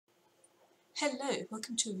Hello,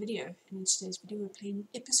 welcome to a video, and in today's video we're playing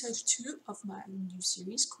episode 2 of my new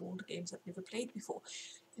series called Games I've Never Played Before.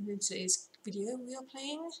 And in today's video we are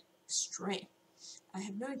playing Stray. I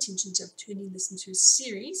have no intentions of turning this into a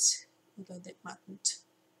series, although that might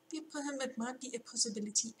be a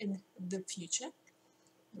possibility in the future.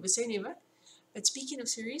 Never say never. But speaking of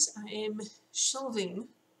series, I am shelving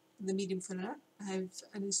the medium for now. I have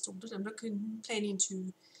uninstalled it. I'm not planning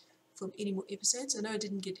to film any more episodes. I know I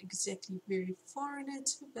didn't get exactly very far in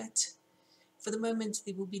it, but for the moment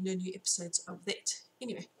there will be no new episodes of that.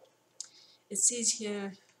 Anyway, it says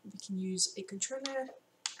here we can use a controller.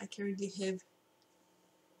 I currently have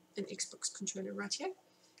an Xbox controller right here.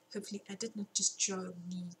 Hopefully I did not just jar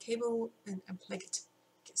the cable and unplug it.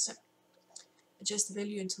 Okay, so adjust the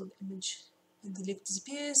value until the image on the left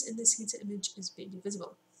disappears and the center image is barely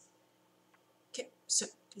visible. Okay, so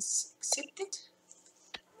let's accept it.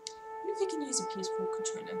 I wonder if you can use a PS4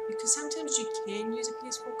 controller, because sometimes you can use a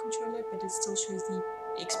PS4 controller but it still shows the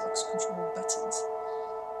Xbox controller buttons.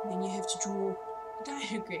 And then you have to draw a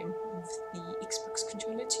diagram of the Xbox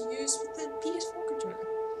controller to use with the PS4 controller.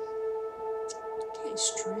 Okay,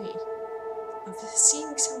 Stray. I've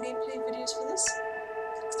seen some gameplay videos for this.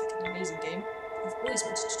 It looks like an amazing game. I've always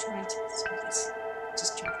wanted to try it, so let's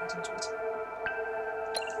just jump right into it.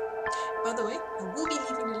 By the way, I will be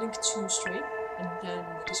leaving a link to Stray down in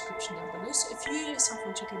the description down below, so if you yourself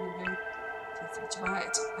want to give it a go, feel free to buy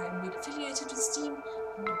it. I am not affiliated with Steam,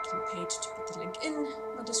 I'm not getting paid to put the link in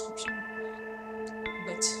my description,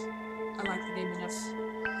 but I like the game enough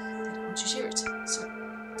that I want to share it. So,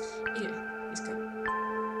 anyway, let's go.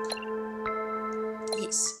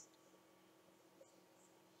 Yes.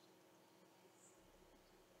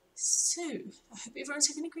 So, I hope everyone's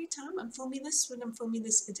having a great time. When I'm filming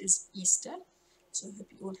this, it is Easter. So I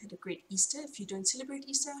hope you all had a great Easter. If you don't celebrate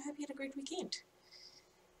Easter, I hope you had a great weekend.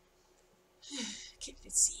 Okay,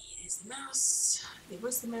 let's see. There's the mouse. There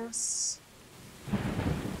was the mouse.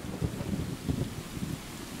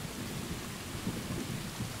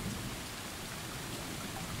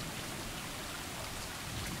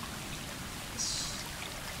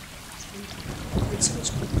 There's so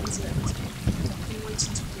much good things about this game. I've been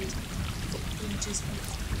waiting to play it for ages, and I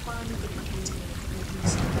finally got my hands on a couple of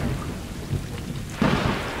these.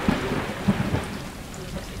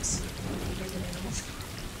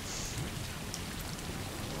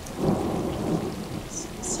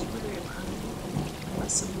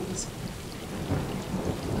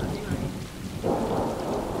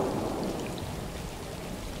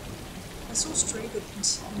 I saw Stray, but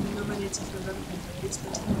nobody had for a lot of complaints,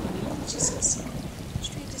 but Jesus,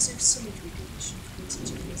 Stray deserves so much recognition for being such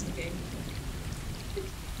an amazing game.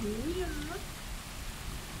 Here we are.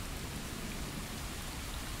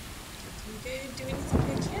 Can we go do anything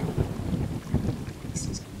back here? This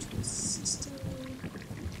is control system.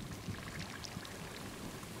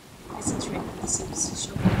 This is right, this is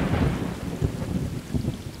shop.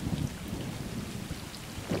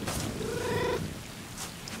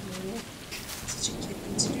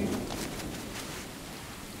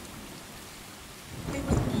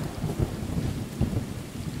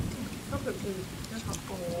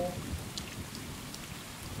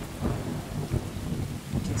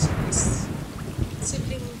 Okay, so this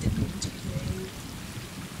sibling didn't want to play.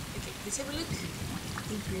 Okay, let's have a look. I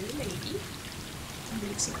think we're a lady. And we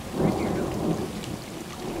looks like we're a girl.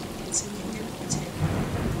 It's a young potato.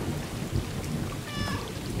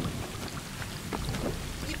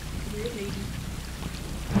 Yep, we're a lady.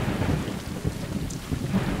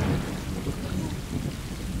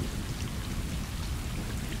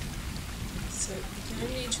 So we can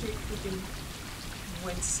only interact with them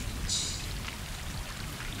once each.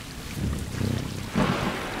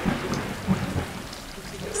 Look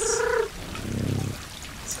at this.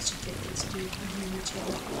 Such a good thing to do with each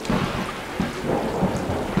other.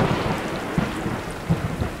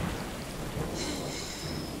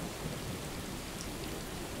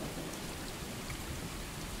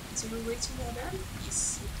 So we're waiting for that? Yes.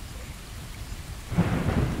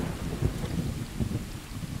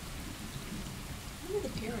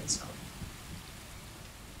 Parents are.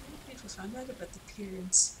 If we find out about the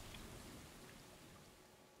parents.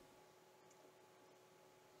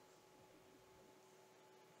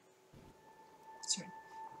 Sorry.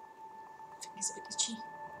 It's a bit itchy.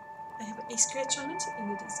 I have a scratch on it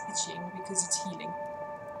and it is itching because it's healing.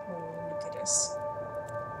 Oh, look at us.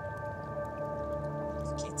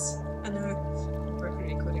 Kids. I know, broken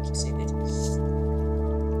record, I keep saying that.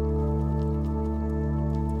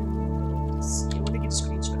 I want to get a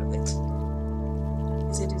screenshot of it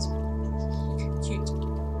because it is cute.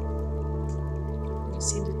 You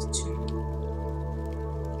send it to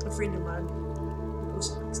friend of mine who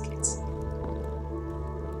also likes cats.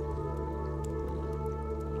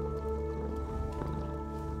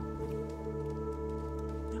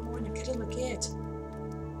 I want to cuddle a cat.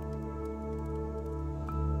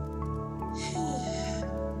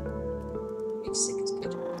 Being sick is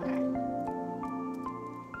good.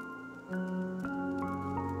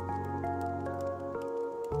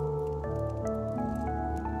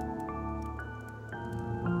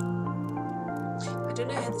 I don't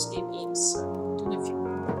know how this game ends, so I don't know if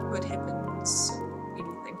what happens or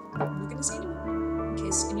anything. I'm not going to say anymore, in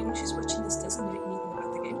case anyone who's watching this doesn't know anything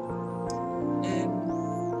about the game.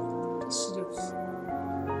 I should have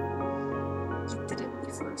looked at it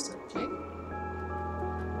before I started playing.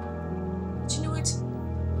 But you know what?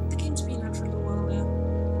 The game's been out for a little while now,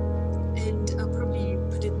 and I'll probably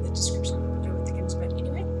put it in the description below what the game's about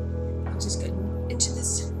anyway. I'm just going into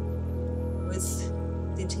this with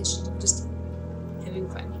the intention of just having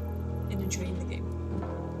fun and enjoying the game.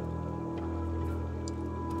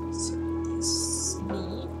 So there's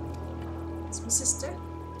me, there's my sister.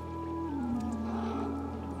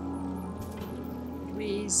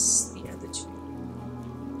 Where's the other two?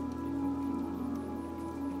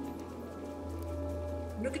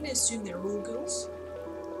 I'm not going to assume they're all girls.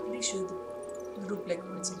 I'm pretty sure the little black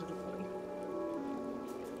one's a little boy.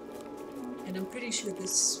 And I'm pretty sure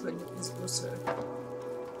this one is also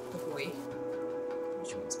a boy.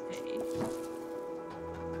 Which one's A?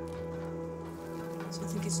 So I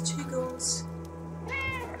think it's 2 girls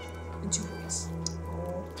and 2 boys.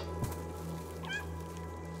 Oh.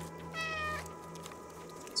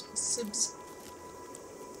 That's my Sibs.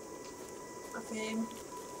 Okay.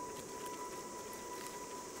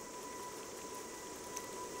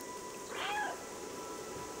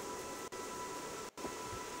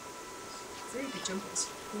 Very good jumpers.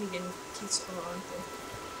 Then again, kids are, aren't they?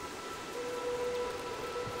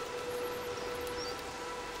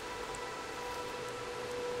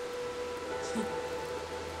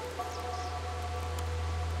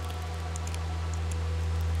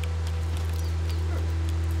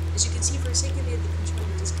 As you can see, for a second there, the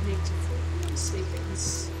controller disconnected for a few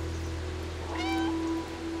seconds.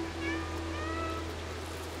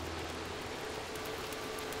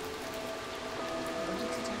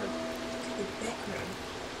 Look at the background.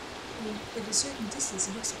 I mean, at a certain distance,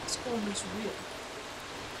 it looks like it's almost real.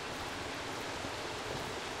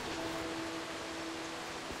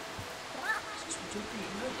 Just jumping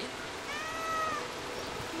around it.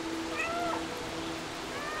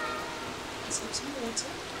 Let's have some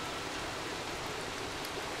water.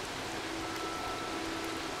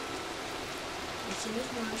 Making of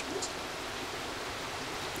nourishment.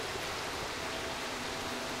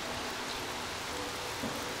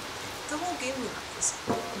 The whole game will like this.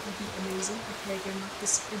 It would be amazing to play a game like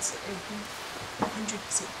this. It's a 100%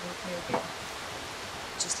 will play a game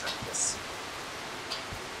just like this.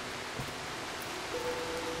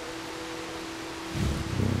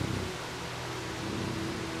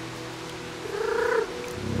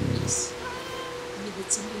 Yes. Maybe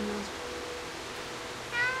it's something else.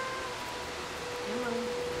 Hello.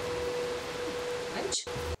 Lunch?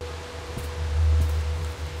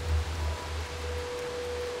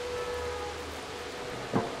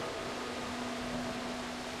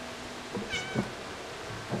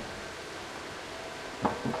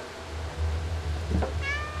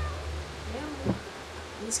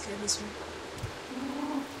 Let's go this way.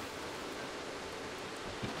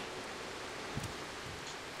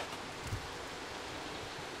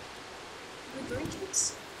 We're growing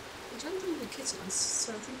kids? I don't think we're kittens,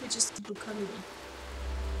 so I think we're just people cuddling.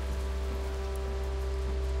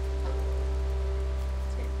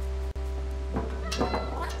 Okay.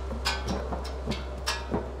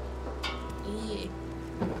 Yeah,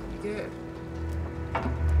 there we go.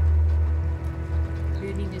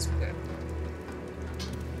 Learning as we go.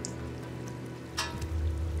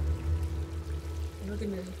 We're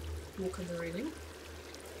going to walk on the railing.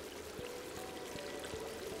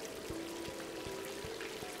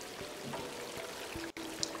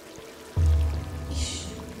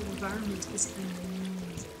 The environment is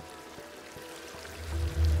amazing.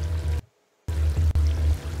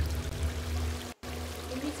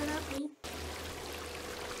 Can you come at me?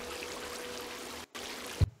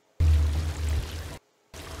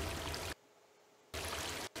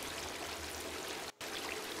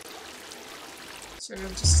 Sorry, I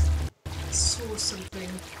just saw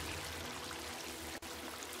something.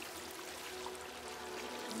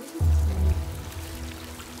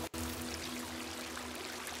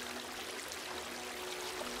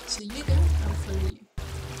 So you go, I'll follow you.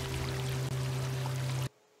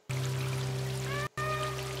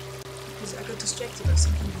 Because I got distracted by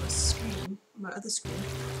something on my screen, my other screen.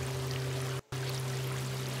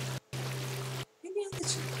 Maybe I'll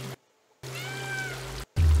let you.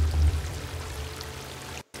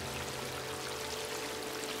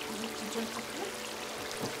 I have to jump up here.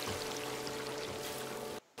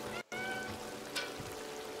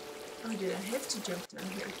 Oh, did I have to jump down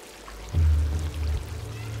here?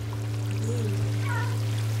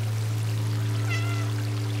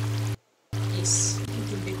 Yes, you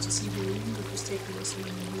can get to see where it was taking us and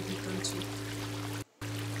where we're going to.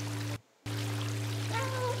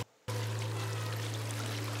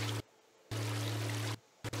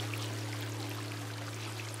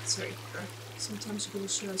 Sorry, bro. Sometimes you're going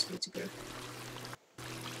to show us where to go.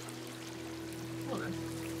 Hold on.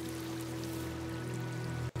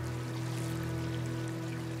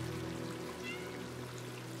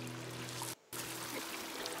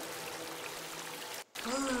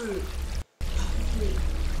 Oh!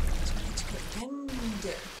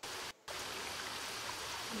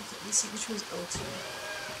 Okay, let's see which one's L2.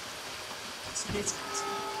 So that's it.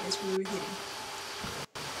 That's where we're heading.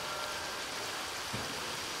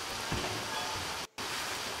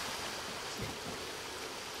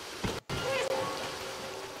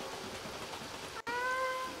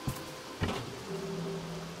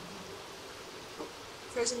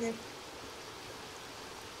 Frozen there.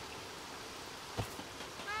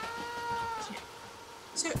 Okay.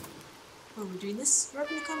 So, while we're doing this, write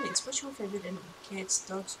in the comments, what's your favourite animal? Cats,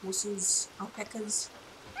 dogs, horses, alpacas?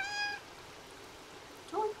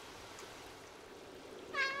 Come on.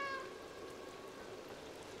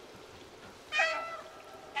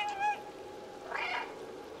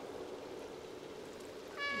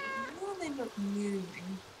 Why are they not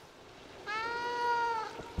moving?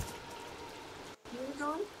 Where are we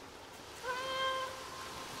going?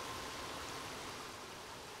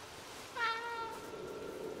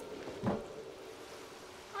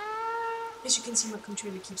 As you can see, my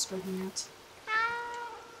controller keeps bugging out.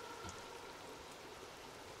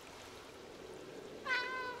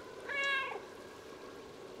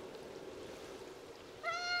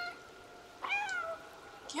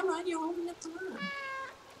 Come on, you're holding up the line.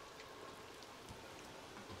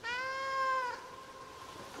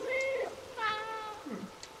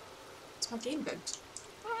 It's my game bugged.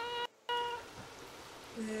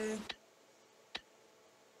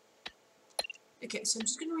 Okay, so I'm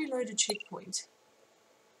just going to reload a checkpoint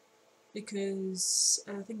because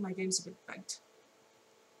I think my game's a bit bugged.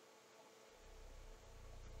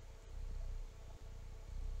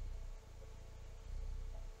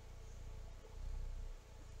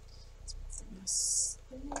 Let's put the mouse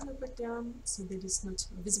a little bit down so that it's not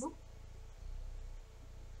visible.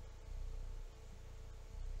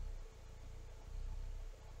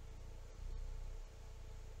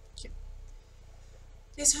 Okay.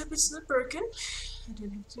 Let's hope it's not broken. I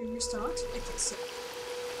don't have to restart. Okay, so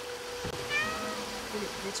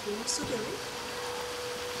that's where we're still going.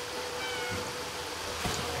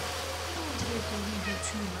 I don't really do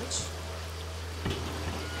too much.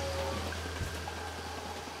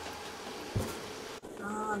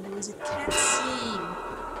 Ah, there was a cat scene.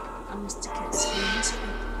 I missed a cat scene.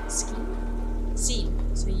 Scheme?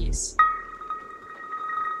 Scene, so yes.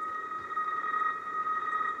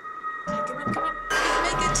 Okay, come on, come on.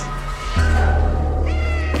 Make it!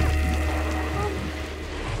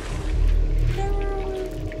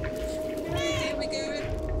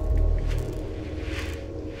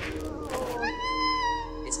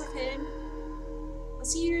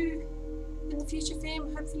 See you in the future,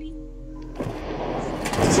 fam, hopefully.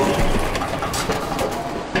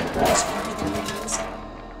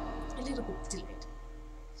 A little bit delayed.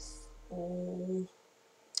 Oh,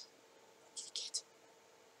 cat.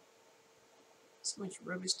 So much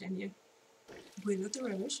rubbish down here. We're not the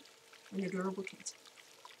rubbish, an adorable cat.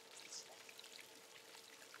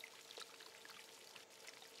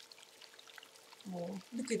 Oh,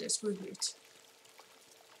 look at us, we're great.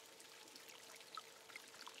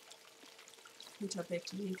 Put our back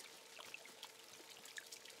leg.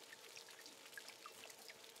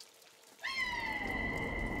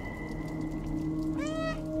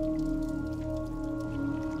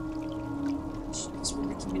 Just we're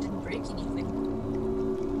lucky we didn't break anything.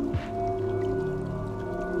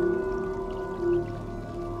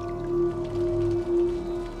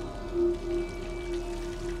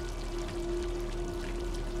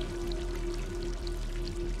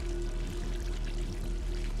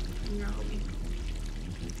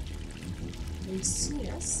 See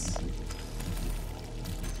us.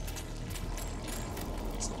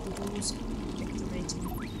 So the doors activated.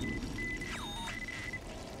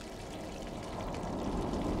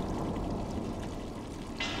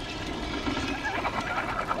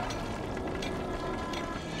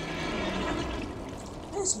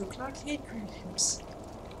 Those look like head crabs.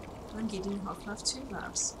 I'm getting Half-Life 2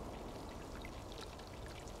 vibes.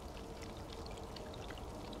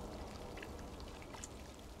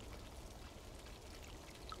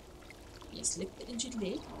 Yes, lick the injured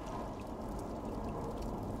leg.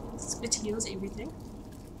 Spit heals everything.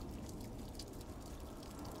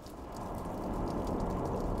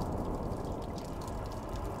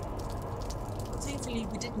 Well, thankfully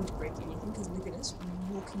we didn't break anything, because look at us,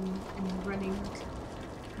 we're walking and running like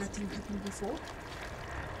nothing happened before.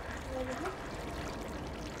 Over here.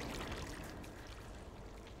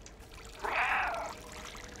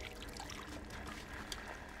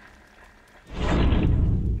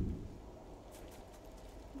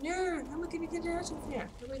 No, how am I going to get out of here?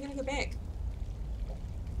 How are we going to go back?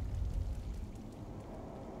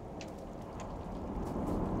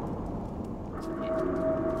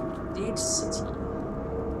 Okay. Dead city.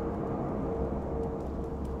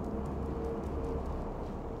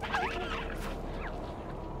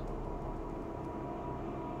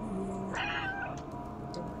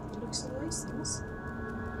 Don't like the looks of those things.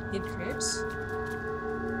 Head crabs.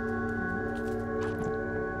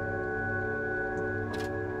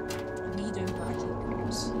 We don't like head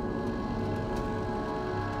crabs.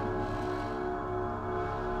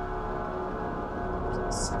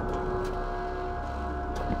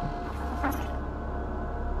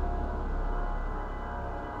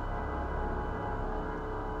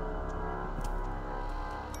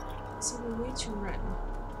 So we're way to run.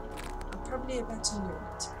 I'm probably about to learn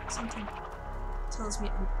it. Something tells me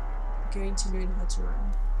I'm going to learn how to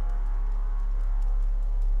run.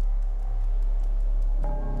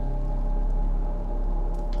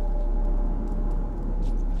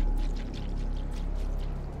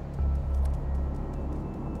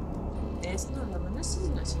 There's another one,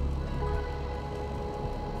 isn't it?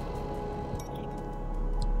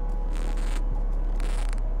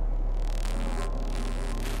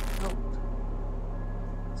 Oh.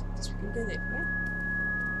 So I guess we can go that way.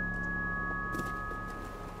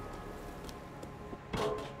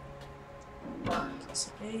 Okay, so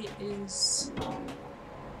A is...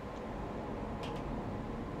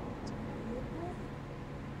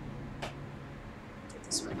 Get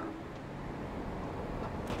this way.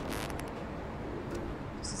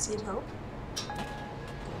 Does it say help? Don't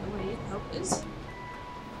know where help is.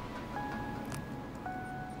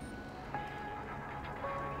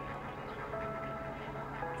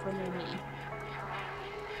 Follow me.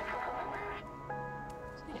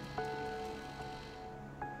 Okay.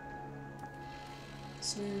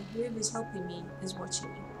 So whoever's helping me is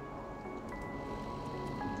watching me.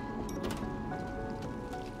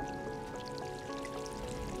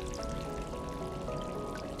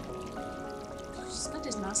 It's not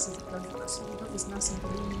as nice as the glove of us. The glove is nice and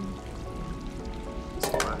green. It's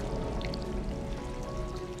fine.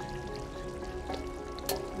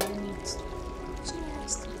 We need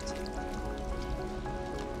just it.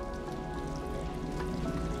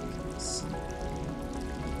 So,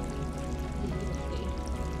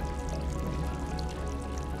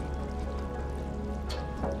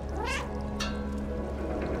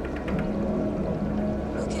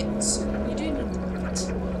 okay, so we do need to look at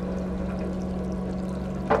it.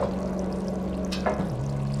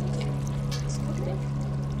 Okay, so okay. Let's put it.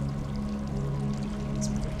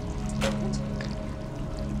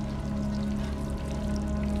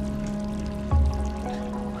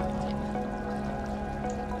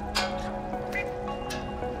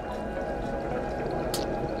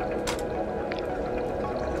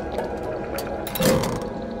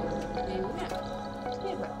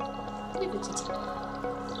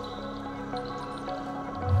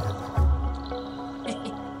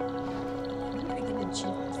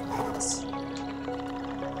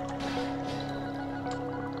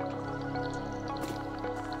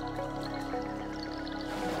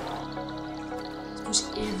 Push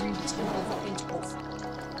every button of the page off.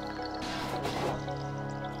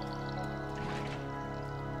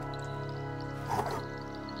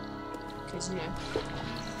 Because, you know,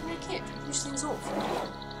 you can't push things off.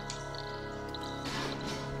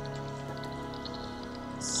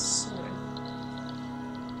 So,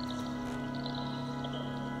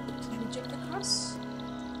 can we jump across?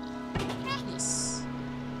 Yes.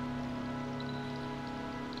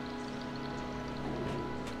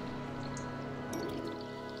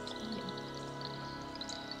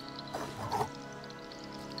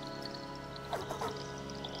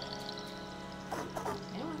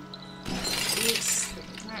 Yes,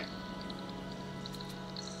 right.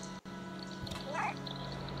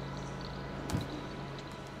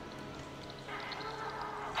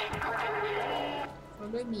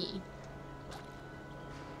 Follow me.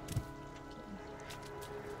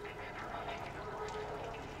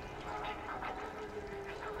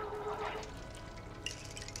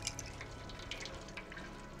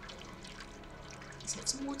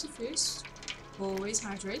 some water first. Always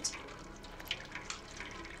hydrate.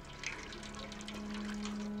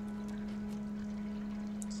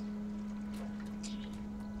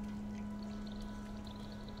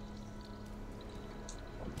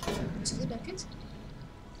 Into the bucket.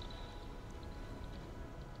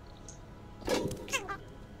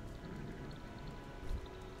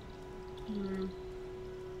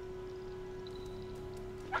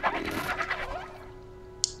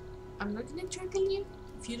 I'm not gonna try kill you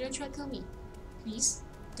if you don't try kill me. Please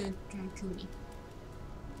don't try kill me.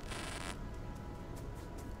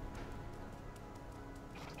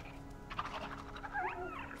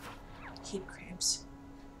 Hate crabs.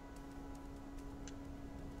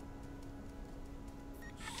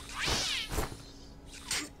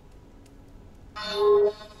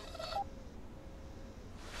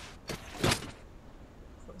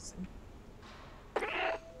 Poison.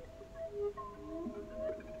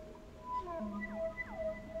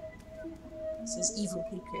 This is evil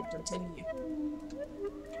hate crab, I'm telling you.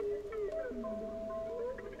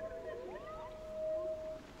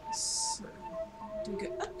 So, do we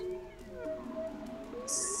go up?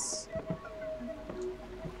 Yes.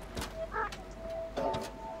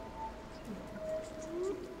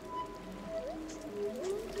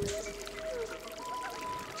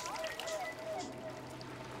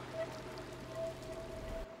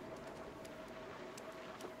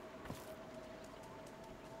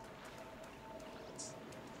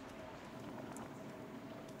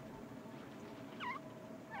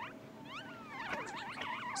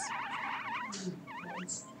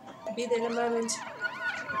 Be there in a moment.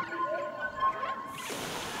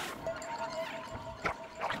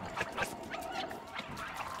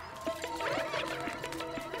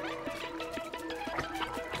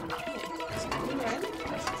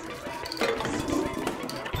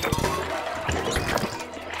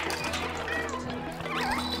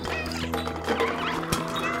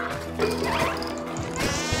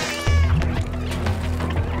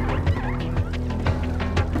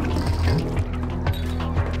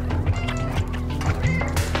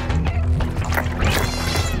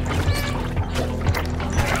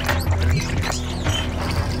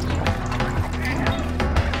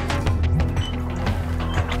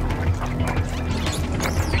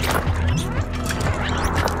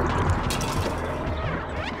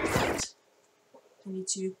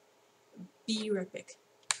 To be right back.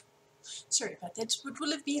 Sorry about that. What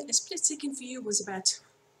will have been a split second for you was about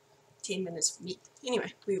 10 minutes for me.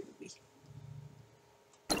 Anyway, where were we?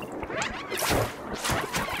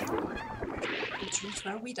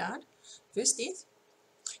 Well, we died. First death.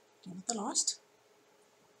 Not the last.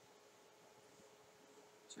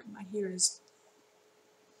 Sorry, my hair is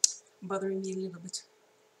bothering me a little bit.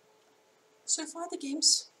 So far the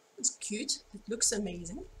game's cute. It looks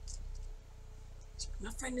amazing.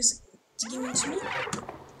 My friend is digging into me.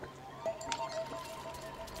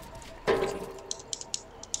 Okay.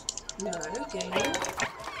 No, game. I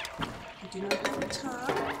do not have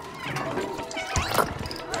time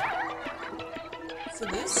for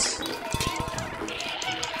this.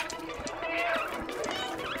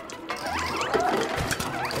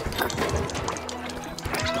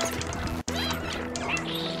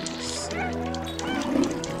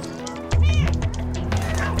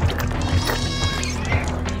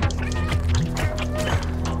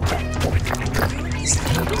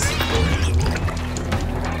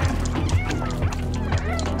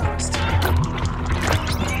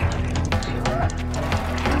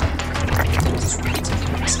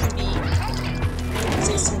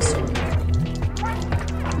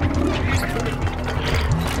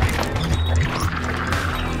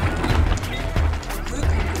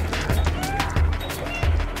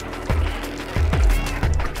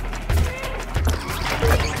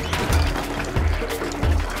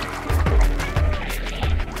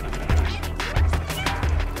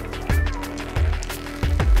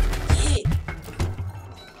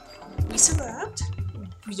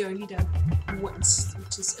 We only done once,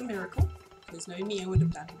 which is a miracle. There's no me, I would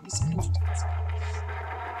have done it at least 100 times.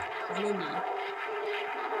 There's no me.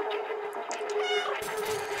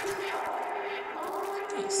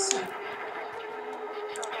 Okay, so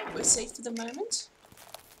we're safe for the moment.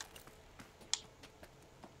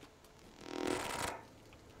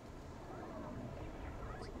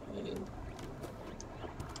 Okay.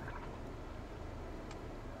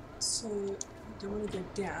 So we don't want to go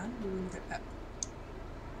down, we want to go up.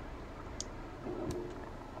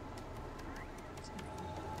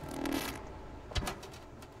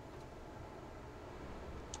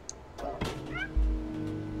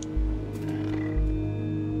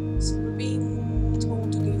 So we're being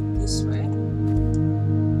told to go this way.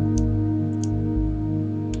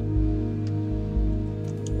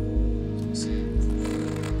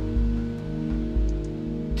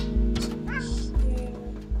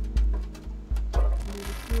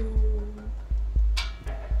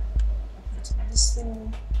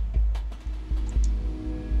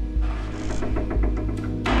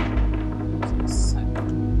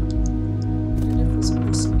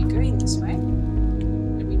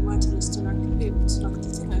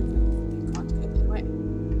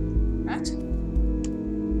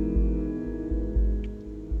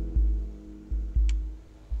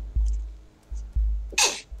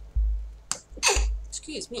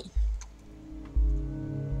 me.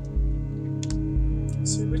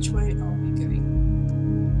 So which way are we going?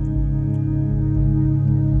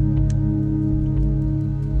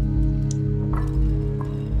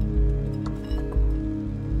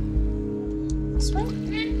 This way?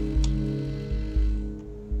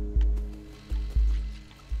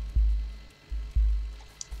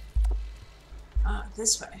 Ah,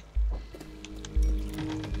 this way.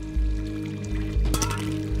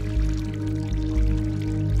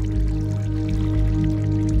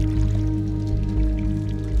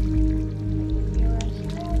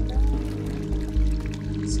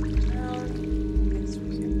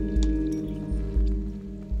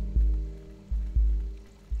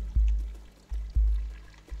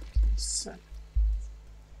 So,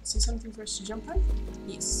 is there something for us to jump on?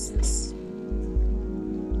 Yes, this.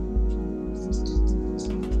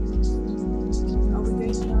 Are we going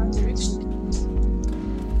in the right direction?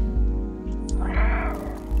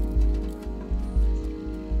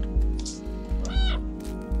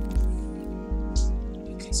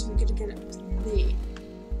 Okay, so we're going to get up there.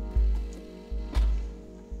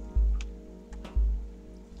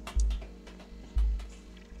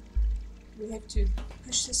 We have to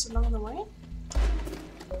push this along the way.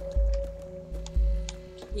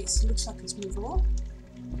 Yes, it looks like it's movable.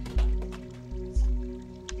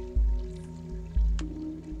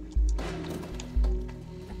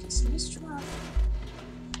 Okay, so let's try.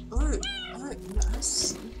 Oh, no, I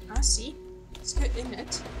see. I see. Let's go in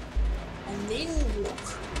it and then walk.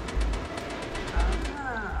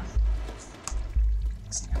 Ah,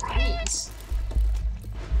 that's how it is.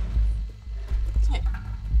 Okay.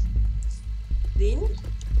 Then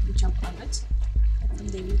we jump on it, and from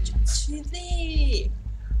there we jump to there.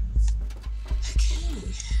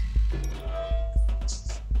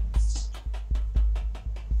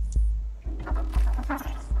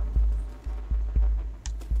 Okay.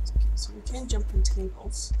 So we can jump on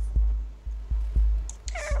tables.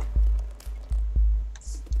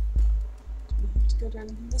 Do we have to go down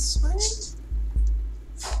this way?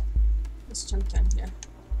 Let's jump down here.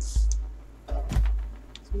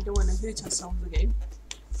 We don't want to hurt ourselves again.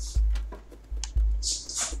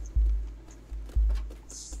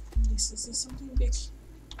 Yes, is there something big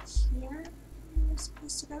here we're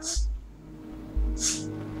supposed to go?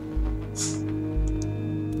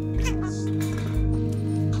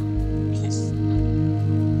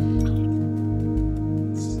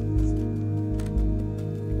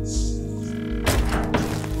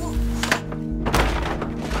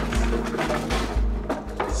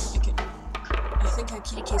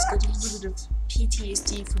 Kitty's got a little bit of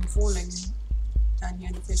PTSD from falling down here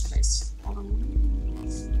in the first place.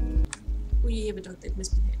 We have a dog that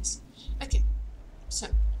misbehaves. Okay, so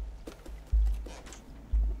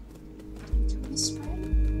do we come this way?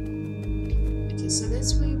 Okay, so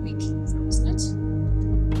that's where we came from, isn't it?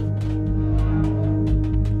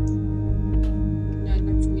 No,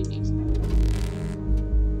 not really.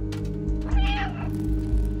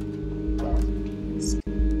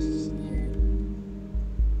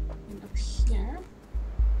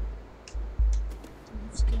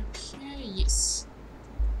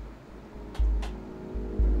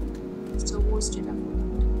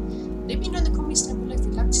 Let me know in the comments down below if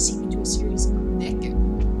you'd like to see me do a series on that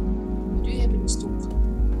game. I do have it installed.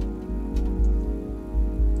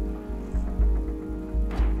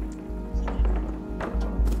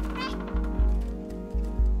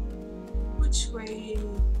 Which way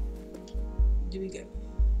do we go?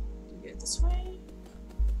 Do we go this way?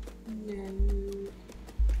 No.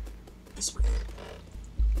 This way.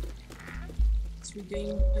 So we're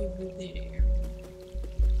going over there.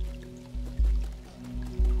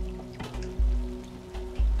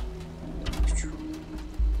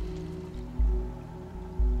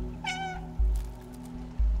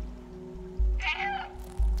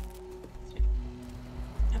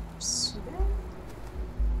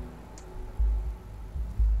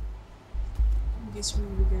 Guess where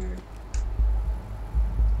we go.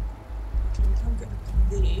 Okay, we can't go up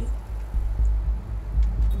there.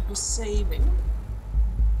 And we're saving.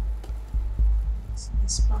 So the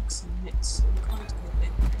sparks and nets, so we can't go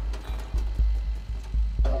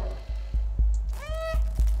there.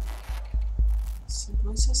 So it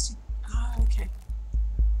wants us to. Ah, okay.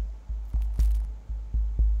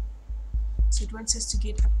 So it wants us to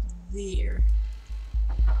get up there.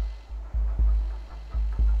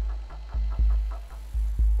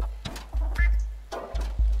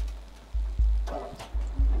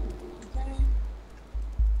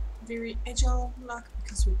 Very agile luck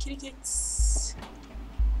because we're kitty cats.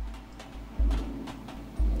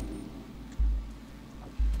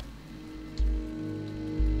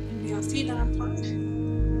 And we are feline plant.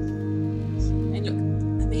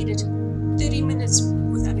 it's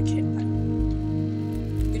without a cat though.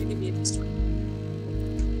 You're gonna give me a history.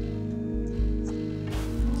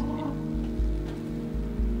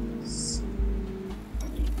 So, I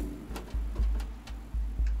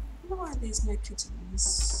don't know why there's no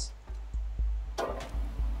kittens.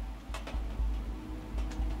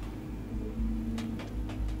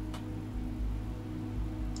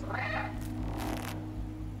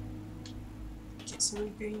 Okay, so we're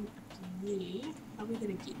going up here. How are we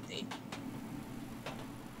gonna get there?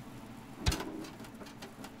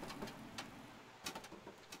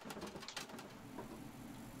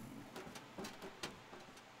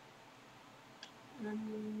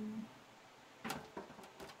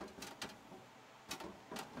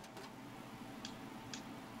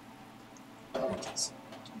 Okay, so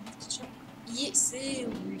do we have to jump? Yes, there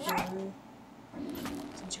we go.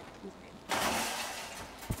 To jump over.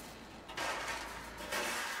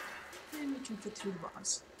 And we can fit through the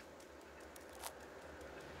bars.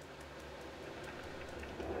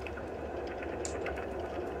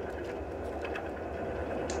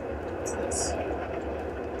 What's this?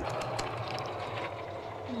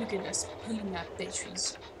 Look at us pulling out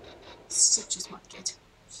batteries. Such as might get.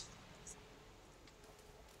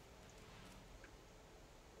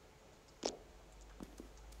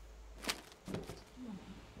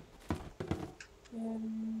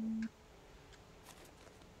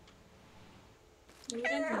 We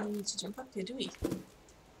don't really need to jump up here, do we?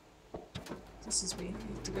 This is where we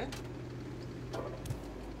have to go.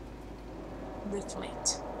 Lift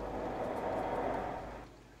late.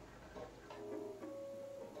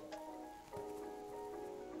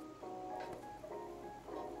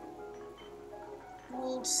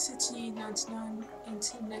 Walled City 99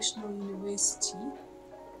 International University.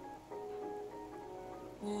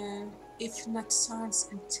 IFNAT Science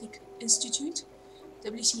and Tech Institute.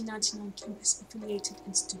 WC99 campus affiliated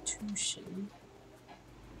institution.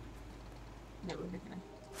 No, we're not gonna.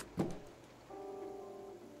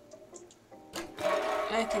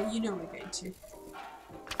 Okay, you know we're going to.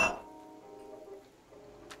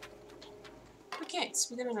 Okay, so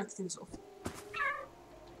we're gonna knock things off.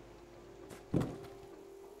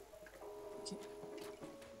 Okay.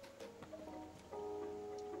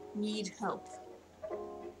 Need help.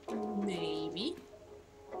 Maybe.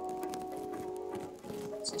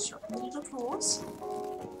 So sharpen the little claws.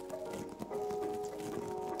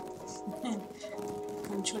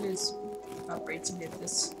 Controller's vibrating with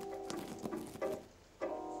this.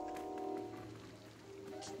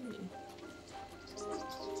 Okay.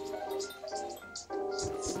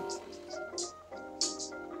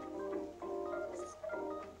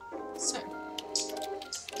 So.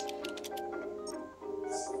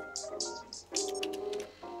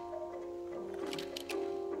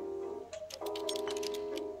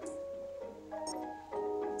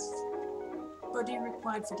 Body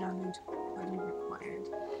required for download. Body required.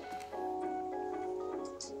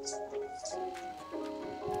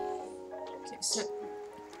 Okay, so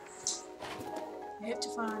we have to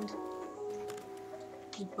find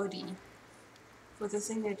a body for the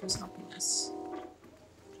thing that was helping us.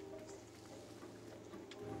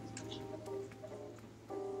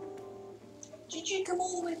 Did you come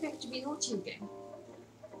all the way back to be naughty again?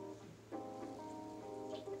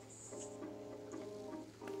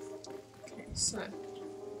 Okay, so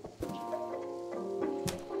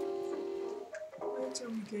what are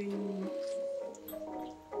we going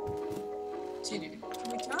to do? Can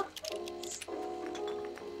we come up?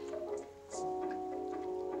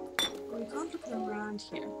 Well, we can't look around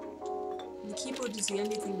here. The keyboard is the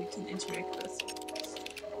only thing we can interact with.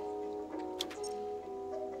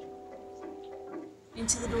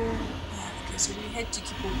 Into the door. Okay, so we had to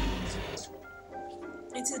keep walking into the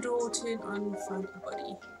door. Into the door, turn on, find a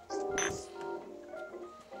body.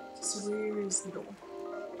 So where is the door?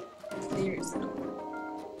 There is the door.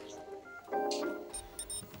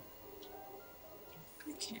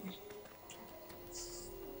 Okay.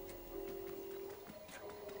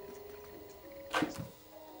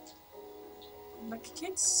 Lucky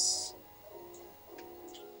kids.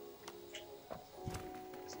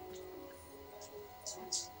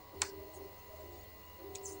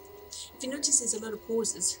 If you notice there's a lot of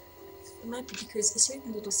pauses, it might be because a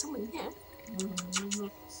certain little someone here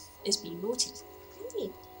is being naughty.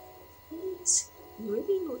 Hey, yes, you're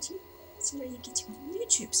being naughty. So now you get to be on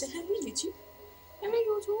YouTube. So hello YouTube. Hello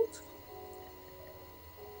YouTube.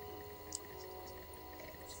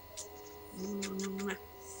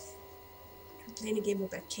 I'm playing a game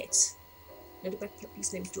about cats. Not about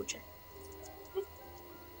puppies named Georgia.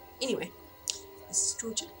 Anyway, this is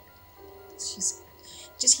Georgia. She's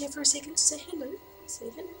just here for a second to say hello. Say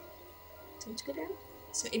hello. Time to go down.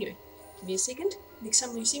 So anyway, Give me a second. Next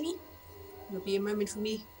time you see me, it'll be a moment for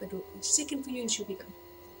me, but it'll be a second for you and she'll be gone.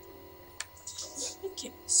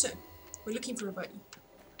 Okay, so we're looking for a body.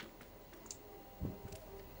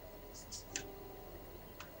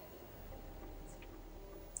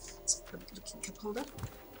 Let's put a looking cup holder.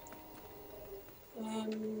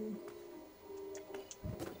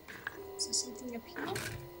 Is there something up here?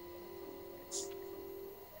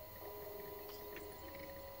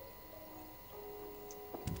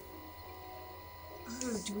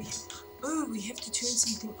 Oh, we have to turn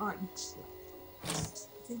something on. I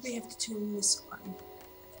think we have to turn this on.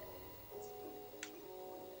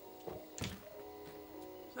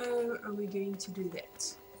 How are we going to do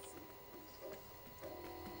that?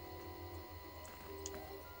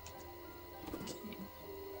 Okay.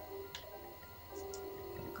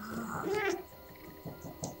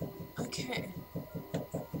 Okay. I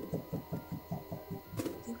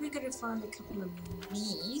think we're going to find a couple of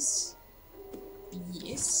these.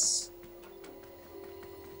 Yes.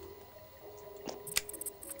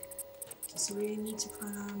 Okay, so we need to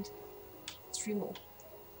find 3 more.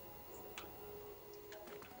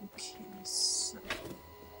 Okay, so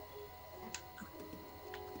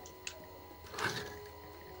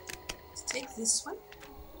let's take this one.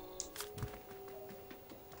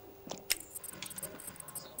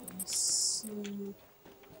 Okay, so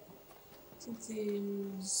I think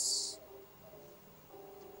there's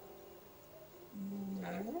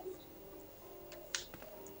no.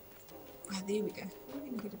 Ah, there we go. We're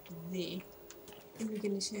going to get up to there. Then we're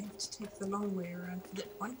going to have to take the long way around for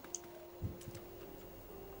that one.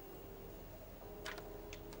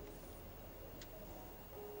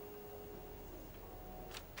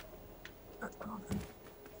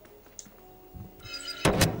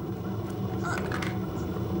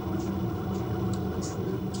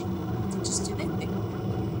 Just do that thing.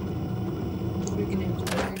 We're going to have to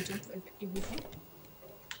go and jump over everything.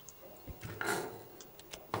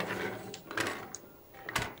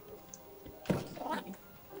 Okay.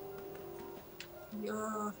 We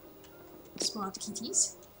are smart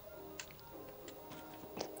kitties.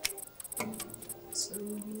 So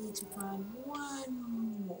we need to find one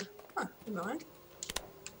more. Oh, never mind.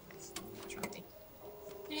 Try me.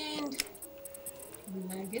 And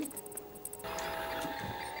again.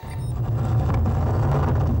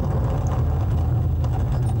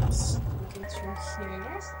 So we go through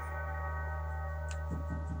here.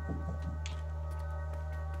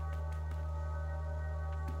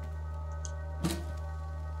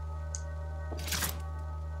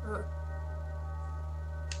 Oh.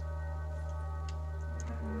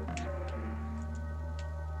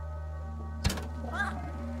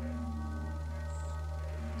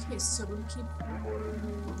 Okay, so we'll keep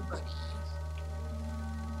the body.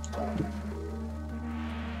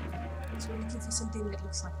 So we're looking for something that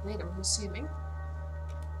looks like that, I'm assuming.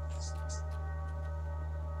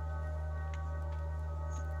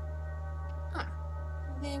 Ah,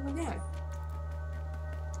 there we go.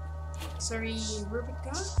 Sorry,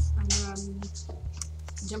 Rebecca, I'm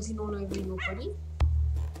jumping all over your body.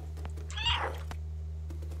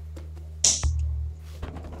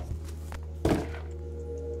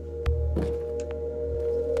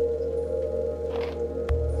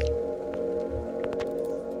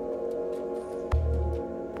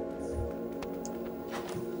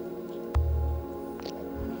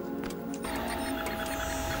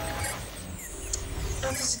 I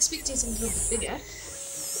was expecting something a little bit bigger.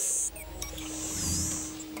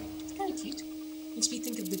 It's kind of cute. Makes me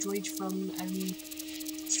think of the droid from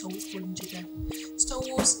Star Wars Fallen Jedi. Star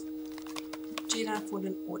Wars Jedi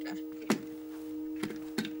Fallen Order.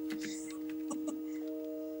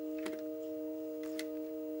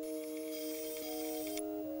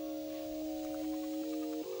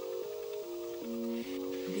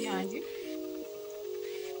 Behind you.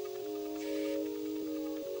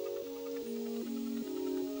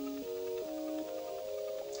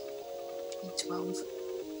 B12.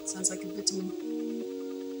 Sounds like a vitamin.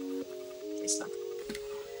 Tastes like.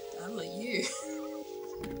 Damn like you.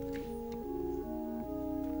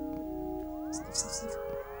 Sniff, sniff, sniff.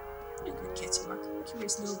 You're good cats, you like.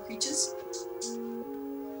 Curious little creatures.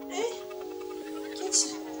 Eh? Cats.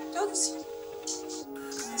 Dogs.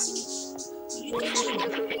 I see. You can chill.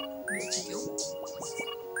 Naughty girl.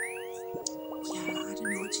 Yeah, I don't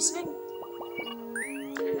know what you're saying.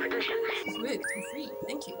 It worked for free,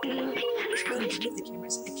 thank you. I couldn't believe the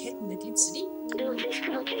cameras. A cat in the dead city? Couldn't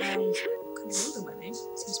remember my name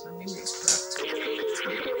since my memory is corrupt.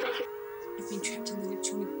 I've been trapped in the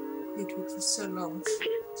electronic network for so long.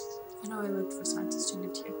 I know I worked for a scientist who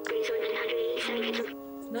lived here.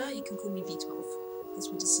 For now, you can call me B12. That's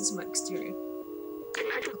what it says on my exterior.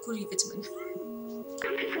 I'll call you Vitamin.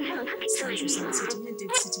 Stands for Sun City, a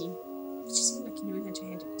dead city. You just seem like you know how to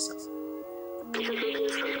handle yourself.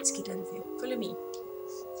 Let's get out of here. Follow me.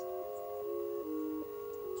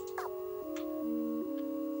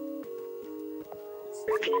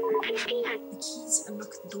 The keys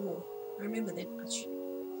unlock the door. I remember that much.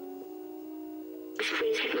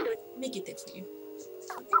 Let me get that for you.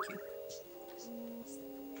 Thank you.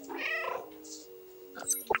 Oh,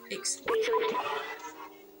 excellent.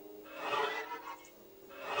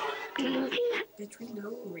 Battery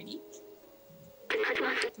low already.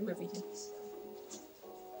 Come over here.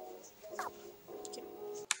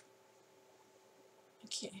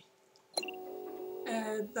 Okay.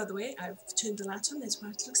 By the way, I've turned the light on, that's why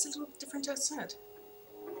it looks a little different outside.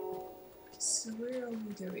 So where are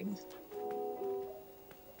we going?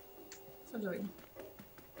 Following.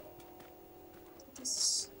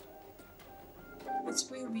 That's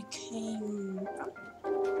where we came from.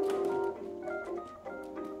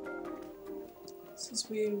 This is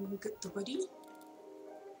where we got the body.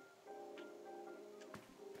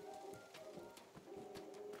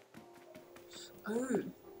 Oh.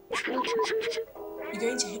 You're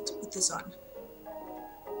going to have to put this on.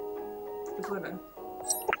 The bottom.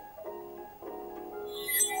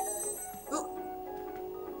 Oh!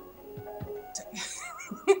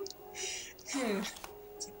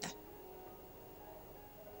 Take that.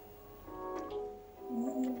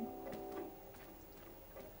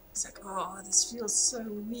 It's like, oh, this feels so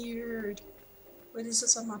weird. What is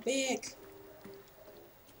this on my back?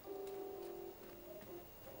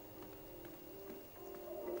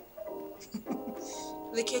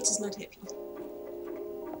 The cat is not happy.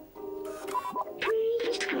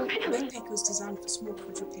 The backpack was designed for small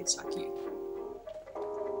quadrupeds like you.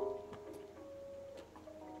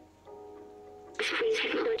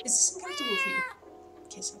 Is this uncomfortable for you?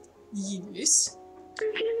 Okay, so yes.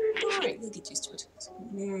 Alright, we'll get used to it.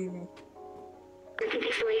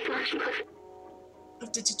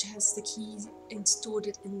 I've digitized the key and stored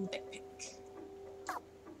it in the backpack.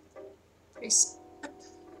 Press up.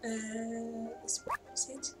 What's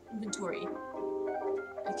it? Inventory.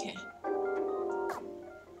 Okay.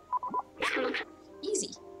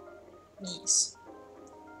 Easy. Yes.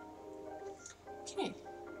 Okay.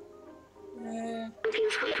 If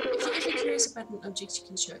you're ever curious about an object, you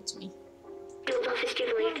can show it to me.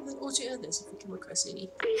 Or to others if we come across any.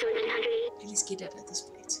 Okay, let's get out of this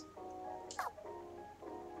place.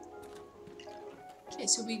 Okay,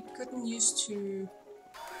 so we've gotten used to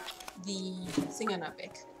the thing on our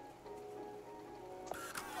back.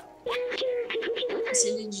 It's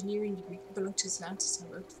an engineering degree. It belonged to the scientist I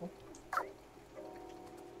worked for.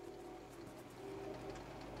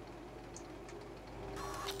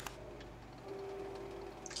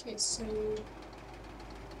 Okay, so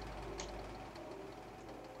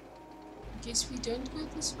I guess we don't go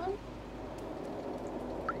this one.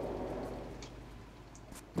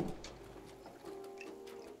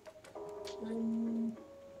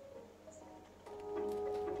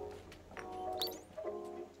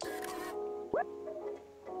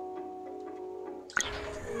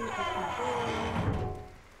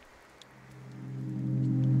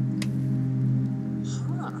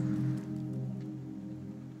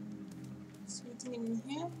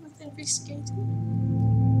 Investigating.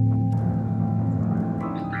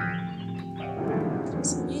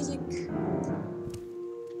 Some music.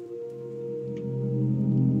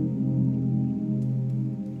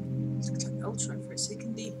 Looks like Ultra for a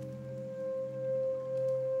second there.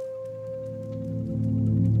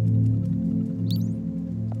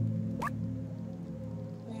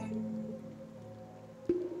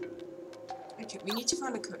 Okay, we need to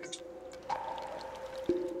find a code.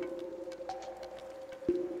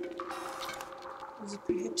 Is it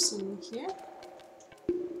perhaps in here?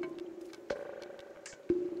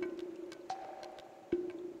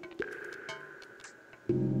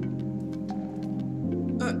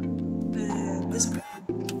 Oh, this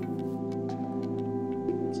button.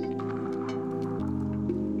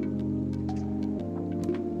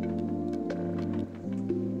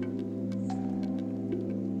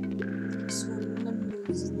 Some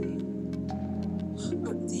numbers there.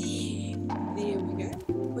 Oh, there we go.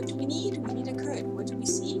 What do we need? We need a code. What do we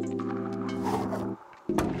see?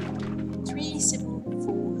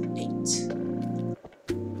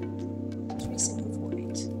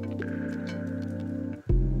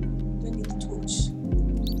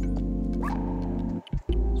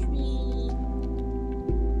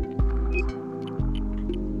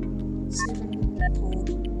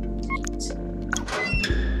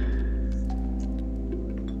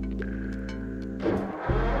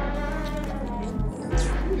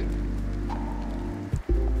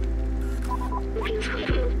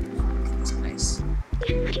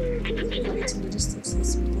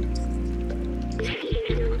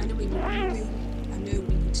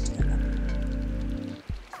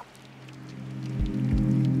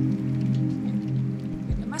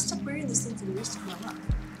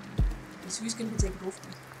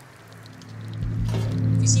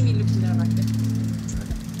 you see me looking down like that,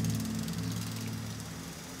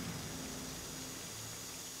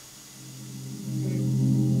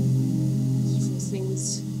 evil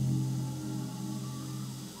things.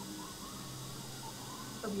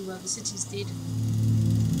 Probably while the city's dead.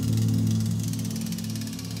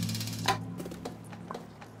 I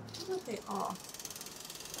don't know what they are.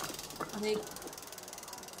 Are they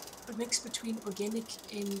a mix between organic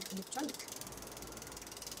and electronic?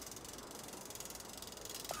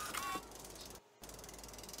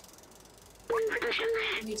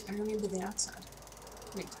 Wait, I remember the outside.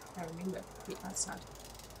 Wait, I remember the outside.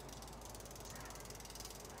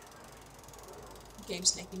 Game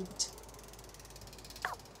snapping it.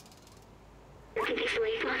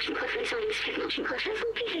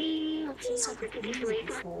 Feels like I've been here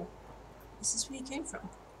before. Is this where you came from?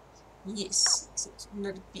 Yes, except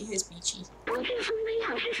not as beachy.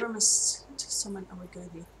 I promised to someone I would go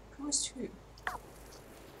there. Promised who?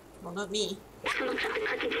 Well, not me.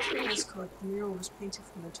 Postcard. The mural was painted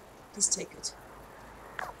from it. Please take it.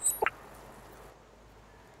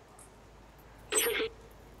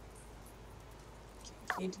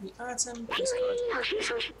 Paint me item. Postcard. I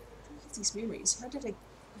have these memories. How did they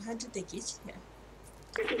get here?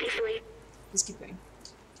 Let's keep going.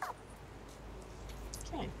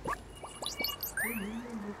 Okay.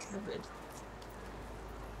 We're covered.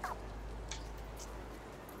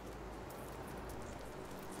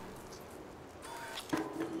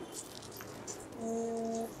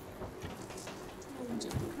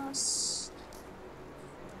 Jump across.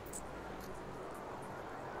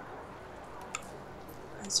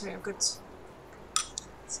 Sorry, I've got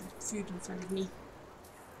some food in front of me.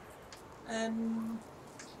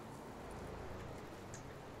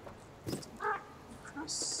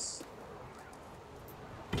 Across.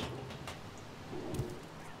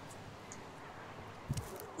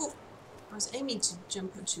 Oh, I was aiming to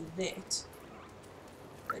jump into that,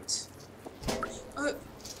 but oh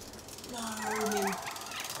no, man.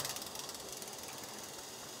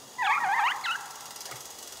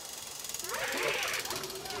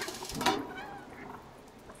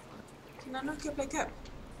 Can I not get back up?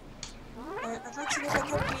 I'd like to get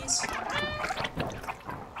back up, please.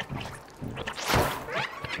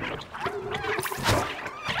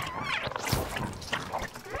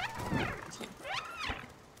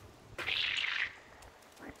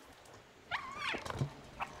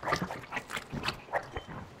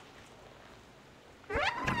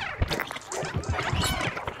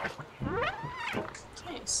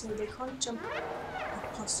 Okay, so they can't jump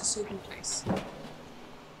past a certain place.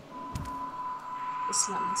 The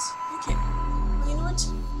slums. Okay, well, you know what?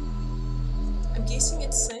 I'm guessing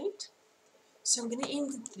it's saved, so I'm going to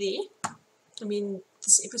end it there. I mean,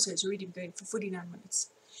 this episode's already been going for 49 minutes.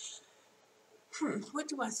 What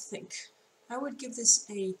do I think? I would give this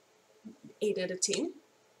a 8 out of 10.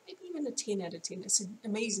 Maybe even a 10 out of 10. It's an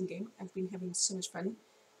amazing game. I've been having so much fun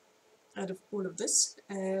out of all of this.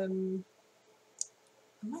 I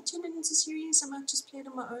might turn it into a series. I might just play it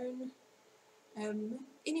on my own.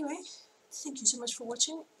 Anyway, thank you so much for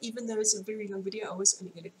watching. Even though it's a very long video, I was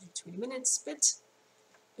only going to do 20 minutes, but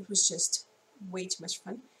it was just way too much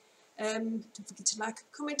fun. Don't forget to like,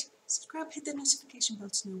 comment, subscribe, hit the notification bell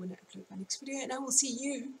to know when I upload my next video, and I will see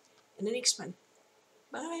you in the next one.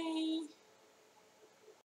 Bye!